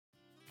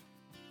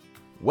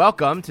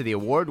Welcome to the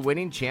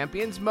award-winning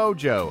Champions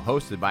Mojo,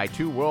 hosted by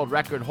two world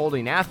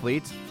record-holding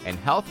athletes and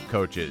health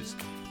coaches.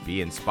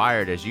 Be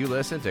inspired as you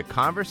listen to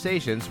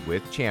Conversations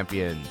with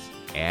Champions.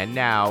 And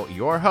now,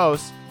 your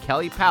hosts,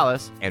 Kelly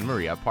Pallas and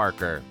Maria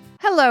Parker.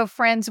 Hello,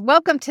 friends.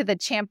 Welcome to the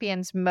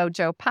Champions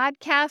Mojo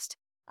podcast.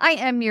 I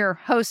am your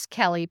host,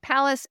 Kelly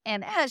Pallas,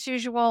 and as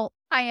usual,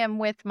 I am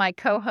with my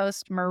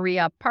co-host,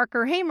 Maria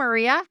Parker. Hey,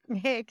 Maria.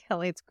 Hey,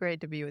 Kelly. It's great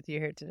to be with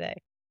you here today.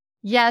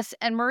 Yes,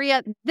 and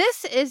Maria,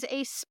 this is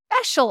a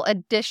special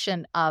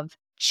edition of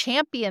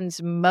Champions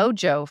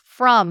Mojo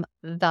from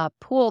the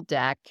pool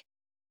deck,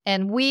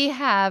 and we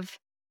have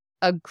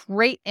a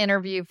great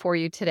interview for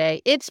you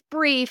today. It's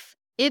brief,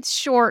 it's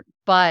short,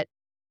 but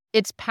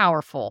it's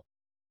powerful.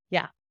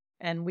 Yeah,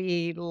 and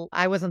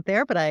I wasn't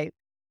there, but I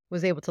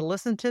was able to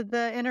listen to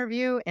the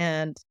interview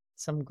and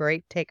some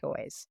great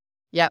takeaways.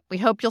 Yep, we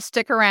hope you'll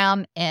stick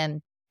around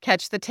and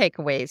catch the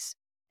takeaways.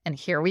 And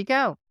here we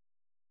go.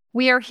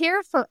 We are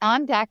here for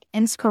on-deck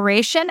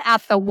inspiration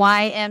at the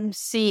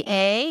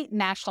YMCA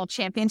National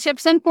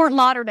Championships in Fort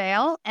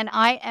Lauderdale, and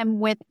I am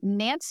with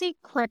Nancy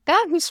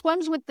Kryka, who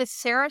swims with the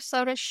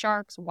Sarasota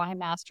Sharks Y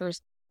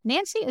Masters.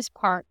 Nancy is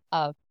part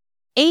of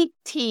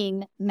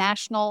 18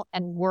 national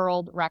and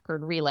world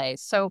record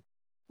relays. So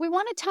we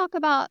want to talk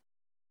about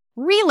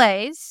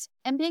relays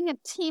and being a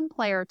team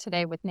player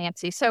today with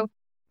Nancy. So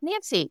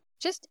Nancy,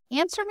 just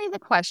answer me the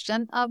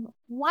question of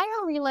why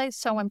are relays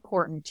so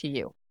important to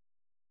you?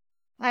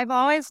 I've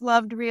always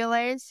loved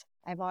relays.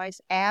 I've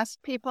always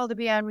asked people to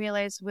be on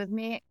relays with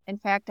me. In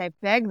fact, I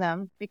beg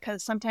them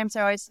because sometimes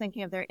they're always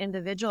thinking of their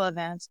individual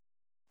events.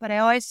 But I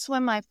always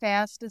swim my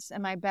fastest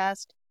and my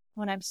best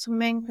when I'm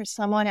swimming for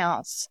someone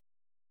else.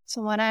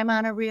 So when I'm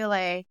on a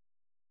relay,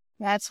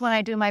 that's when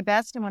I do my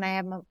best and when I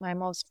have my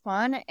most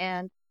fun.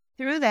 And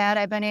through that,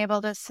 I've been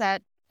able to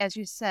set, as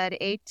you said,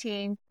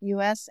 18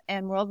 U.S.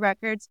 and world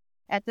records.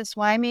 At this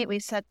Y meet, we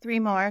set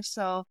 3 more.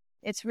 So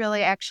it's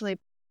really actually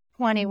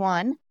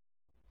 21.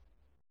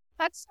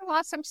 That's so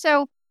awesome.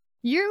 So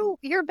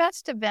your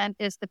best event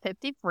is the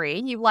 50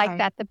 free. You like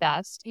that the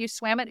best. You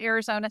swam at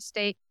Arizona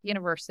State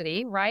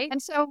University, right?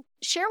 And so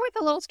share with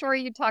a little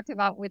story you talked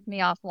about with me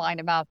offline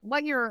about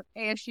what your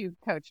ASU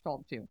coach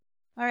told you.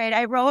 All right.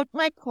 I wrote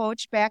my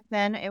coach back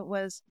then. It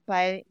was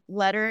by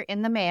letter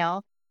in the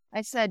mail.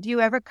 I said, do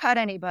you ever cut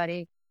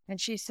anybody? And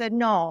she said,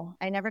 no,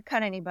 I never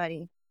cut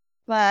anybody.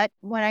 But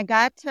when I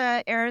got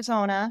to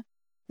Arizona,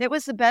 it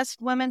was the best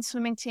women's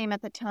swimming team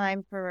at the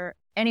time for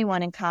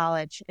anyone in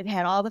college. It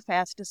had all the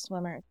fastest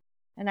swimmers.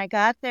 And I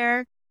got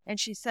there and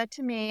she said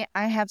to me,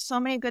 I have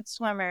so many good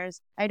swimmers.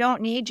 I don't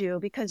need you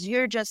because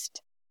you're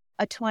just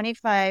a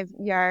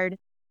 25-yard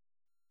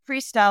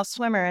freestyle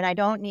swimmer and I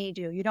don't need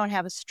you. You don't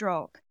have a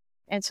stroke.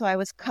 And so I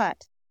was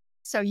cut.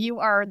 So you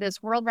are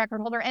this world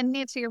record holder. And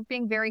Nancy, you're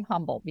being very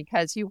humble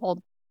because you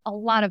hold a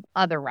lot of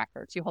other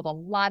records. You hold a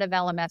lot of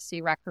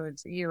LMSC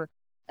records.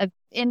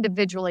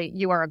 Individually,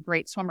 you are a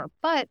great swimmer.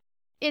 But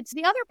it's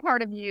the other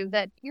part of you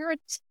that you're a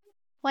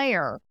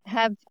player.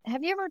 Have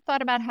you ever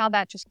thought about how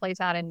that just plays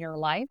out in your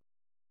life?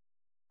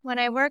 When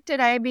I worked at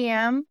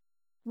IBM,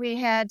 we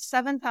had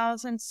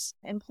 7,000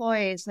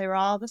 employees. They were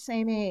all the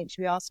same age.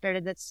 We all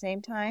started at the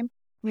same time.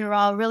 We were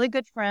all really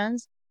good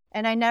friends.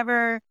 And I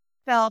never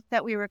felt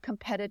that we were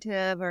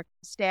competitive or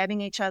stabbing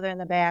each other in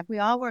the back. We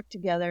all worked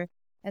together,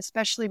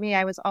 especially me.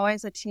 I was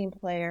always a team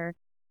player.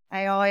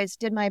 I always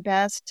did my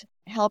best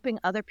helping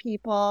other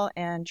people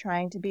and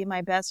trying to be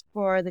my best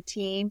for the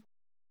team.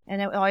 And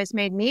it always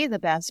made me the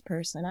best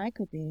person I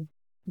could be.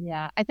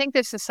 Yeah, I think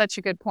this is such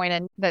a good point.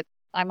 And that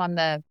I'm on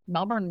the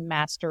Melbourne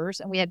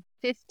Masters, and we had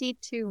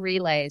 52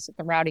 relays at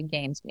the Rowdy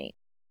Games meet.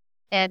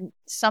 And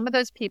some of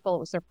those people, it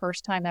was their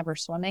first time ever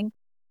swimming,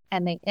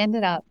 and they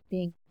ended up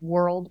being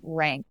world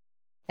ranked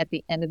at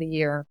the end of the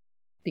year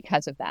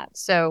because of that.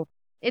 So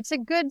it's a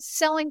good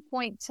selling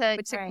point.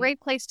 It's a great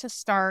place to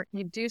start.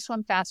 You do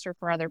swim faster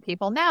for other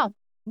people. Now,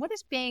 what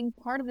does being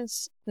part of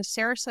the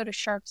Sarasota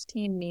Sharks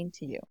team mean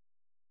to you?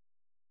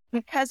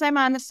 Because I'm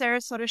on the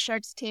Sarasota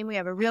Sharks team, we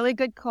have a really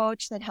good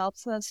coach that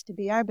helps us to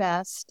be our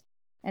best.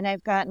 And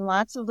I've gotten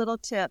lots of little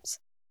tips.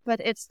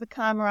 But it's the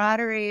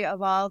camaraderie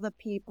of all the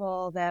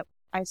people that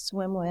I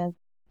swim with,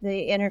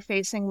 the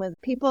interfacing with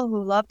people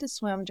who love to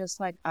swim just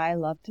like I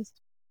love to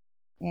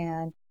swim.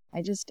 And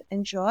I just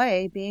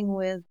enjoy being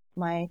with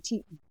my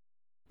team.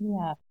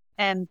 Yeah.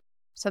 And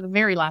so the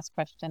very last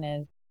question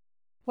is,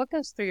 what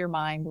goes through your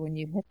mind when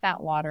you hit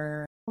that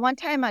water? One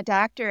time a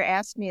doctor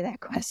asked me that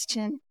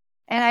question.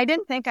 And I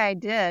didn't think I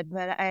did,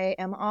 but I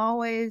am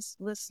always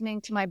listening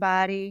to my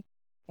body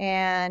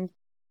and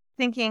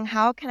thinking,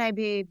 how can I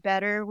be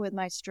better with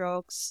my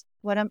strokes?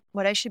 What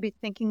I should be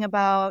thinking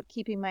about,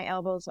 keeping my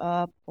elbows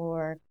up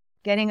or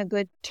getting a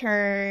good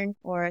turn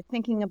or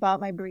thinking about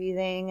my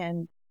breathing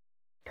and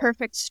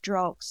perfect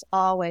strokes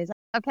always.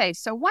 Okay,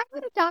 so why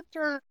would a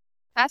doctor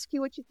ask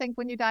you what you think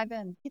when you dive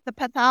in? The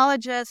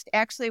pathologist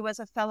actually was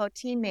a fellow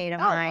teammate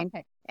of mine.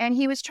 Okay. And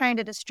he was trying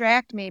to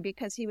distract me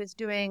because he was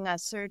doing a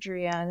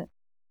surgery on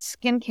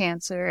skin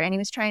cancer and he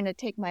was trying to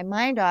take my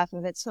mind off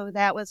of it. So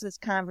that was this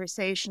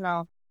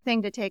conversational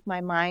thing to take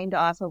my mind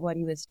off of what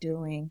he was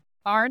doing.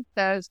 Aren't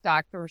those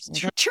doctors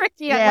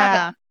tricky? Yeah.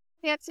 I love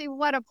it. Nancy,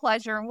 what a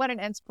pleasure and what an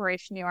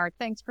inspiration you are.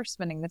 Thanks for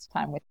spending this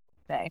time with me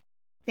today.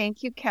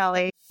 Thank you,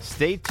 Kelly.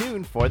 Stay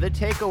tuned for the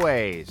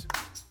takeaways.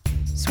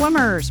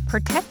 Swimmers,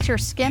 protect your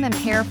skin and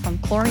hair from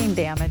chlorine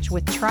damage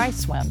with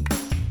TriSwim.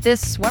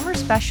 This swimmer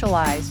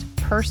specialized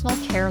personal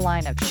care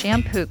line of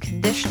shampoo,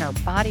 conditioner,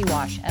 body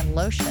wash, and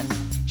lotion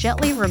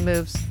gently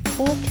removes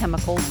pool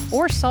chemicals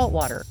or salt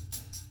water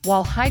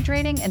while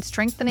hydrating and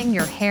strengthening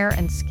your hair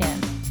and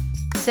skin.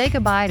 Say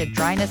goodbye to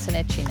dryness and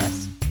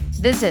itchiness.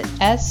 Visit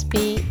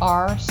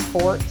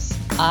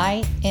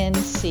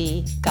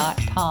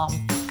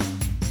sbrsportsinc.com.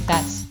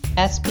 That's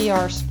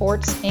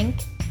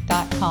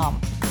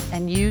sbrsportsinc.com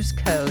and use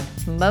code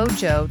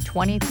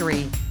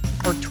MOJO23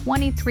 for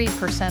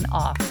 23%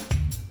 off.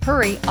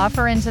 Hurry,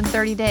 offer ends in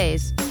 30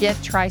 days. Get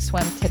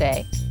TriSwim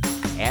today.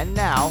 And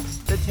now,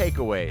 the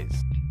takeaways.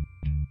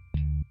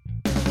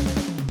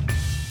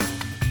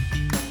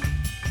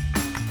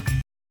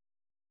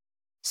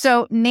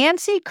 So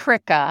Nancy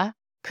Kryka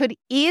could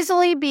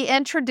easily be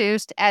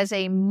introduced as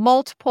a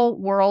multiple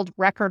world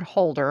record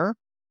holder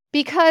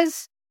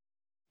because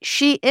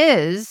she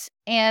is.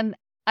 And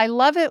I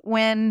love it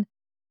when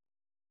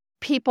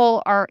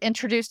people are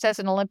introduced as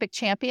an Olympic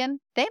champion.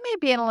 They may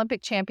be an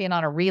Olympic champion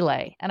on a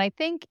relay. And I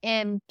think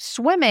in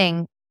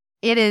swimming,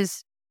 it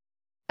is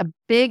a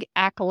big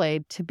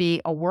accolade to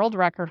be a world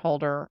record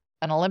holder,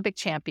 an Olympic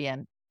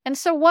champion. And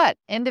so what?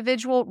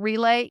 Individual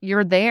relay,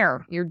 you're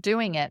there, you're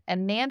doing it.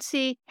 And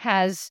Nancy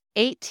has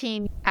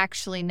 18,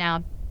 actually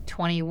now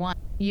 21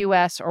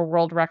 US or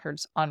world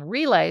records on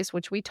relays,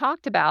 which we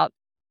talked about.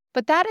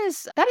 But that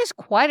is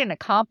quite an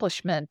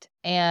accomplishment.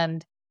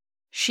 And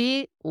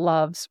she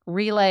loves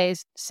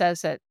relays,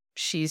 says that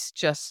she's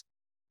just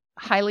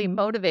highly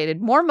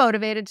motivated, more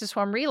motivated to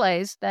swim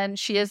relays than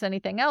she is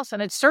anything else.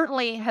 And it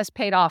certainly has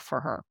paid off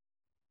for her.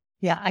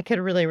 Yeah, I could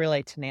really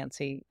relate to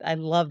Nancy. I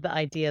love the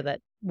idea that,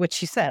 which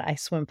she said, I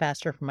swim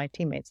faster for my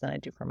teammates than I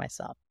do for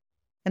myself.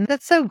 And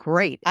that's so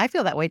great. I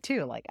feel that way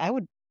too. Like I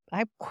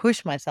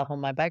push myself on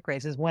my bike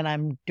races when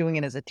I'm doing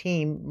it as a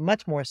team,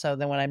 much more so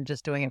than when I'm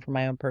just doing it for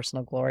my own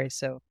personal glory.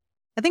 So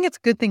I think it's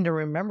a good thing to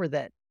remember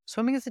that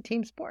swimming is a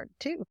team sport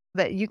too,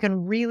 that you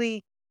can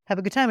really have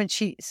a good time. And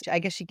I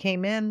guess she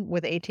came in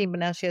with 18,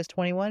 but now she has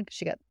 21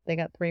 because they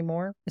got 3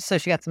 more. So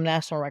she got some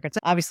national records.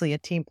 Obviously a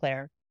team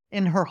player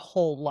in her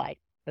whole life,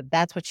 but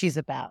that's what she's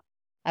about.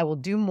 I will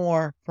do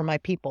more for my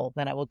people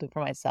than I will do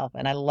for myself.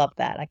 And I love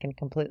that. I can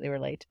completely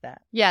relate to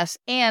that. Yes.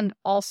 And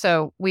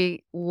also,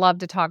 we love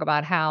to talk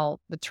about how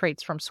the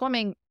traits from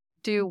swimming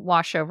do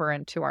wash over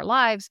into our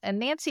lives. And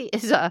Nancy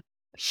is a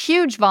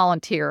huge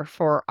volunteer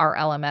for our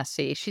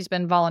LMSC. She's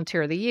been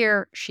Volunteer of the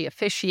Year. She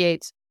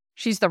officiates.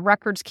 She's the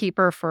records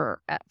keeper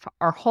for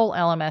our whole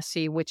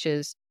LMSC, which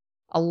is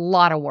a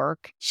lot of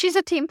work. She's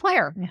a team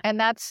player. Yeah. And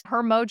that's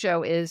her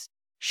mojo is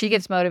she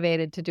gets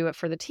motivated to do it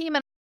for the team.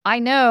 And I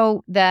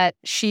know that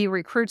she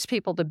recruits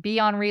people to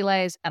be on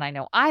relays, and I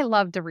know I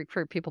love to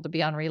recruit people to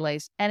be on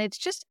relays. And it's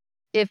just,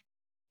 if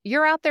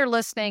you're out there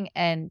listening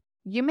and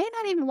you may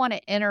not even want to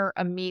enter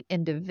a meet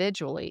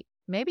individually,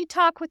 maybe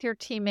talk with your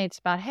teammates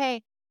about,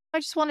 hey, I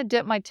just want to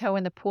dip my toe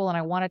in the pool and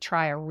I want to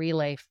try a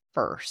relay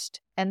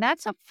first. And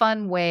that's a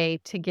fun way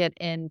to get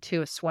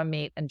into a swim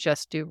meet and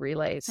just do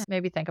relays.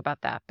 Maybe think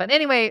about that. But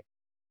anyway, it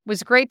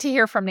was great to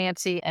hear from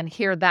Nancy and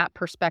hear that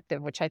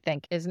perspective, which I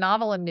think is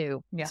novel and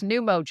new. Yeah. It's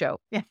new mojo.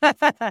 Yeah,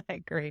 I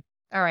agree.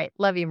 All right.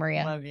 Love you,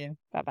 Maria. Love you.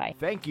 Bye-bye.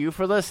 Thank you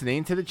for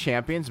listening to the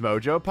Champions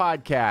Mojo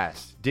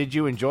podcast. Did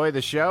you enjoy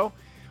the show?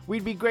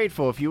 We'd be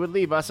grateful if you would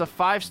leave us a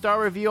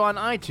 5-star review on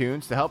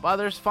iTunes to help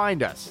others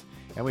find us.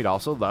 And we'd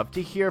also love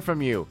to hear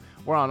from you.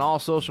 We're on all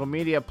social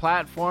media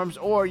platforms,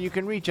 or you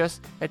can reach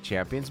us at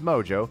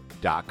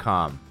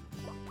championsmojo.com.